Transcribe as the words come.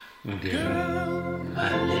Girl,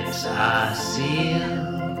 my lips are sealed.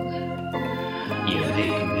 You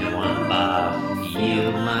make me want barf.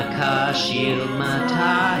 Yield my car, shield my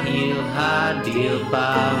tie, heel, high deal,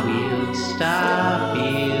 bar wheel, stop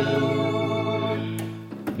you.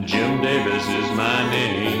 Jim Davis is my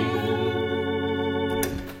name.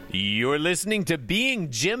 You're listening to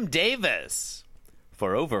Being Jim Davis.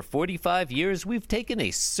 For over 45 years, we've taken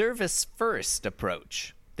a service-first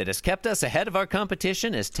approach that has kept us ahead of our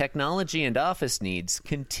competition as technology and office needs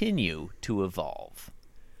continue to evolve.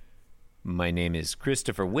 My name is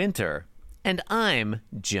Christopher Winter, and I'm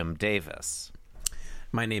Jim Davis.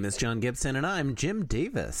 My name is John Gibson, and I'm Jim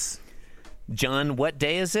Davis. John, what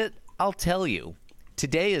day is it? I'll tell you.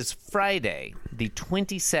 Today is Friday, the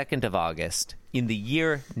 22nd of August, in the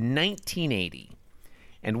year 1980.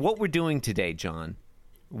 And what we're doing today, John,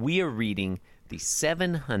 we are reading the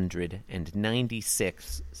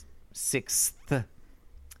 796th.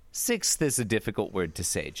 Sixth is a difficult word to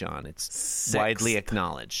say, John. It's widely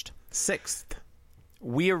acknowledged. Sixth.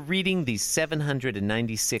 We are reading the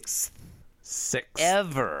 796th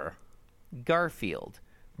ever Garfield.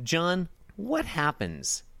 John, what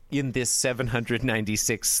happens in this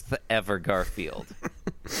 796th ever Garfield?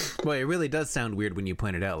 Well, it really does sound weird when you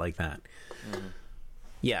point it out like that.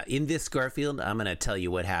 Yeah, in this Garfield, I'm going to tell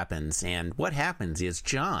you what happens. And what happens is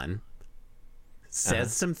John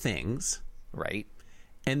says some things. Right.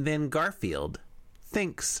 And then Garfield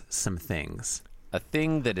thinks some things. A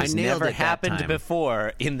thing that has never happened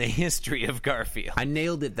before in the history of Garfield. I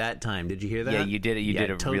nailed it that time. Did you hear that? Yeah, you did it. You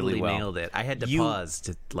did it totally really well. Nailed it. I had to pause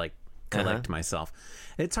to collect myself.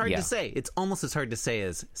 It's hard to say. It's almost as hard to say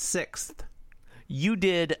as sixth. You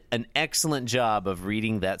did an excellent job of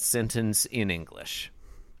reading that sentence in English.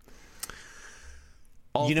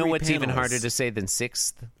 You know what's even harder to say than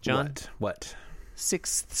sixth, John? What?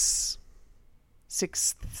 Sixths.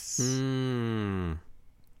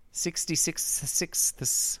 66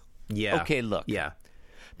 sixths. Yeah. Okay, look. Yeah.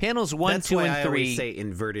 Panels 1, That's 2, why and 3. I always say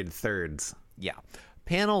inverted thirds. Yeah.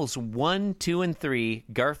 Panels 1, 2, and 3,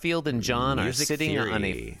 Garfield and John are sitting on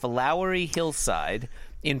a flowery hillside.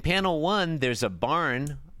 In panel 1, there's a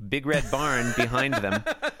barn, big red barn behind them.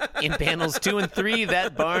 In panels 2 and 3,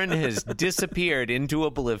 that barn has disappeared into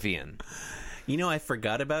oblivion. You know, I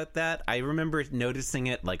forgot about that. I remember noticing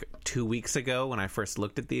it like 2 weeks ago when I first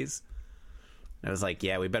looked at these. I was like,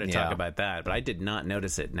 yeah, we better talk about that. But I did not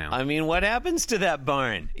notice it now. I mean, what happens to that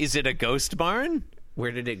barn? Is it a ghost barn?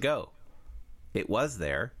 Where did it go? It was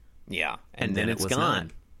there. Yeah, and then it's gone. Not.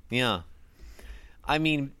 Yeah. I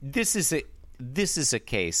mean, this is a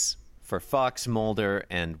case for Fox Mulder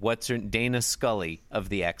and Dana Scully of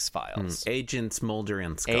the X-Files. Agents Mulder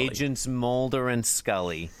and Scully. Agents Mulder and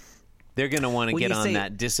Scully. They're going to want to get on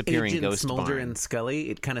that disappearing ghost barn. Mulder and Scully,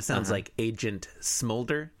 it kind of sounds like Agent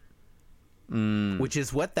Smolder, which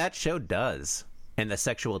is what that show does. And the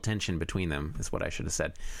sexual tension between them is what I should have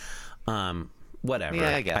said. Whatever.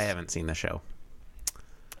 Yeah, I guess. I haven't seen the show.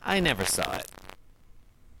 I never saw it.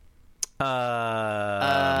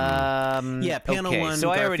 Yeah, panel one. So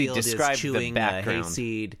Garfield I already described is chewing the background.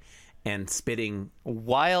 hayseed and spitting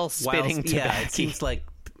While spitting tobacco. Yeah, it seems like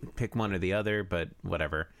pick one or the other, but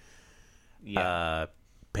whatever. Yeah.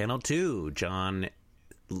 Panel 2, John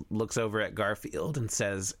looks over at Garfield and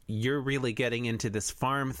says, "You're really getting into this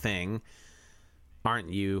farm thing, aren't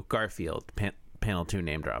you, Garfield?" Panel 2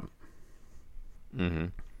 name drop. Mm-hmm.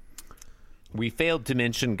 We failed to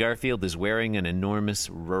mention Garfield is wearing an enormous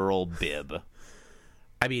rural bib.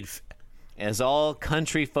 I mean, as all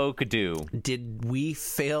country folk do. Did we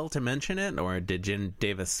fail to mention it, or did Jim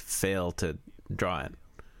Davis fail to draw it?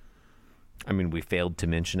 I mean, we failed to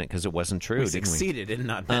mention it because it wasn't true, We didn't we? succeeded in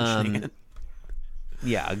not mentioning it.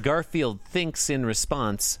 Yeah, Garfield thinks in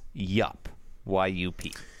response, yup,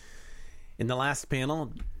 Y-U-P. In the last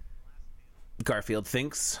panel, Garfield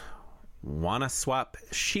thinks, "Wanna swap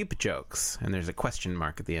sheep jokes?" And there's a question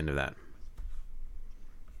mark at the end of that.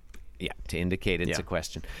 Yeah, to indicate it's a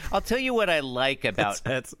question. I'll tell you what I like about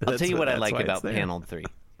I'll tell you what I like about panel 3.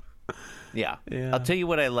 Yeah. I'll tell you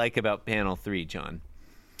what I like about panel 3, John.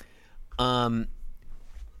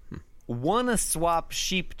 Wanna swap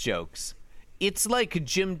sheep jokes? It's like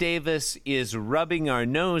Jim Davis is rubbing our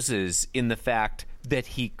noses in the fact that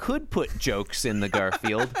he could put jokes in the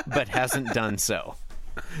Garfield, but hasn't done so.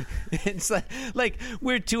 It's like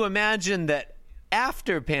we're to imagine that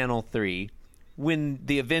after panel 3, when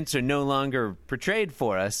the events are no longer portrayed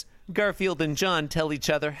for us, Garfield and John tell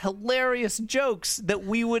each other hilarious jokes that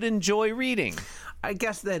we would enjoy reading. I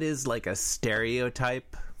guess that is like a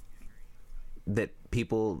stereotype that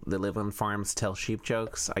people that live on farms tell sheep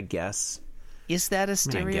jokes, I guess. Is that a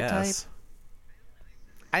stereotype?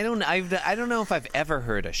 I don't know if I've ever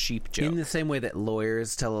heard a sheep joke. In the same way that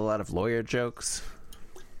lawyers tell a lot of lawyer jokes.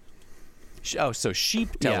 So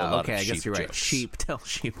sheep tell a lot of sheep jokes. I guess you're right. Sheep tell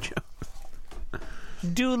sheep jokes.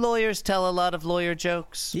 Do lawyers tell a lot of lawyer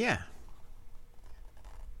jokes? Yeah.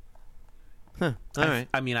 Huh. All right.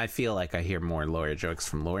 I mean, I feel like I hear more lawyer jokes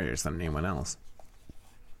from lawyers than anyone else.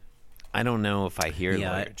 I don't know if I hear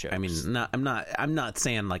lawyer jokes. I mean, I'm not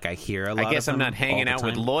saying like I hear a lot. I guess of I'm them not hanging all the out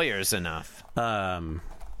with time. lawyers enough.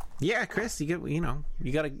 Yeah, Chris, you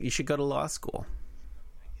should go to law school.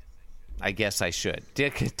 I guess I should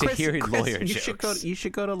to Chris, hear lawyer you jokes. You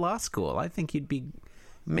should go to law school. I think you'd be.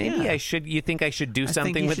 Maybe yeah. I should. You think I should do I think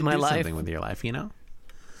something you with should my do life? Something with your life, you know.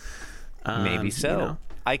 Maybe so. You know,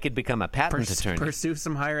 I could become a patent attorney. Pursue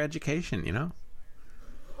some higher education, you know.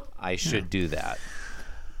 I should do that.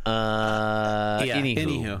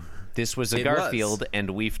 Anywho, this was a It Garfield, was.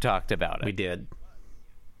 and we've talked about it. we did.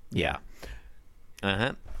 Yeah.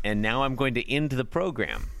 And now I'm going to end the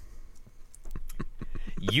program.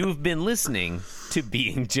 You've been listening to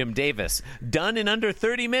Being Jim Davis, done in under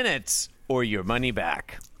 30 minutes, or your money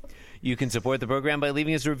back. You can support the program by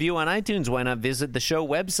leaving us a review on iTunes. Why not visit the show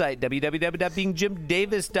website,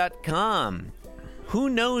 www.beingjimdavis.com. Who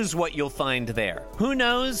knows what you'll find there? Who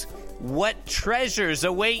knows what treasures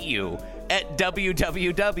await you at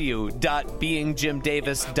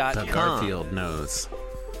www.beingjimdavis.com. The Garfield knows.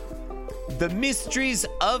 The mysteries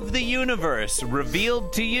of the universe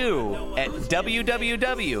revealed to you at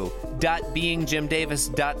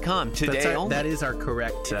www.beingjimdavis.com. Today only. That is our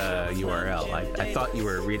correct URL. I thought you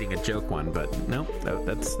were reading a joke one, but no,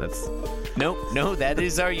 that's No, that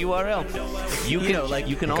is our URL. You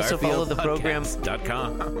can also follow the program.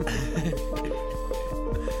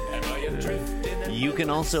 You can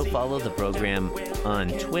also follow the program on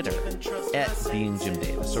Twitter at Being Jim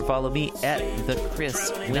Davis, or follow me at the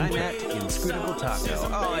Chris I'm Winter. at Inscrutable Taco.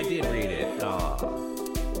 Oh, I did read it. Oh,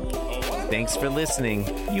 Thanks for listening,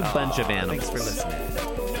 you bunch of animals. thanks for listening.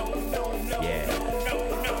 Yeah.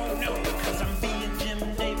 Cause I'm being Jim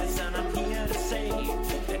Davis and I'm here to say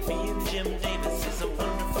that being Jim Davis is a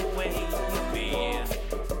wonderful way to be.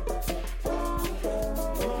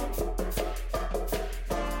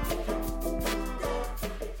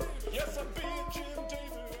 Yes, I'm being Jim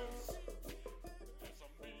Davis. Yes, I'm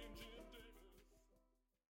being Jim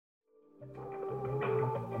Davis.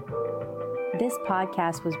 This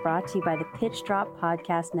podcast was brought to you by the Pitch Drop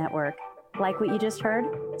Podcast Network. Like what you just heard?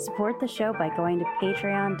 Support the show by going to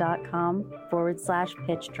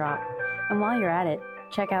patreon.com/pitchdrop. And while you're at it,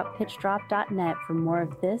 check out pitchdrop.net for more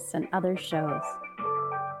of this and other shows.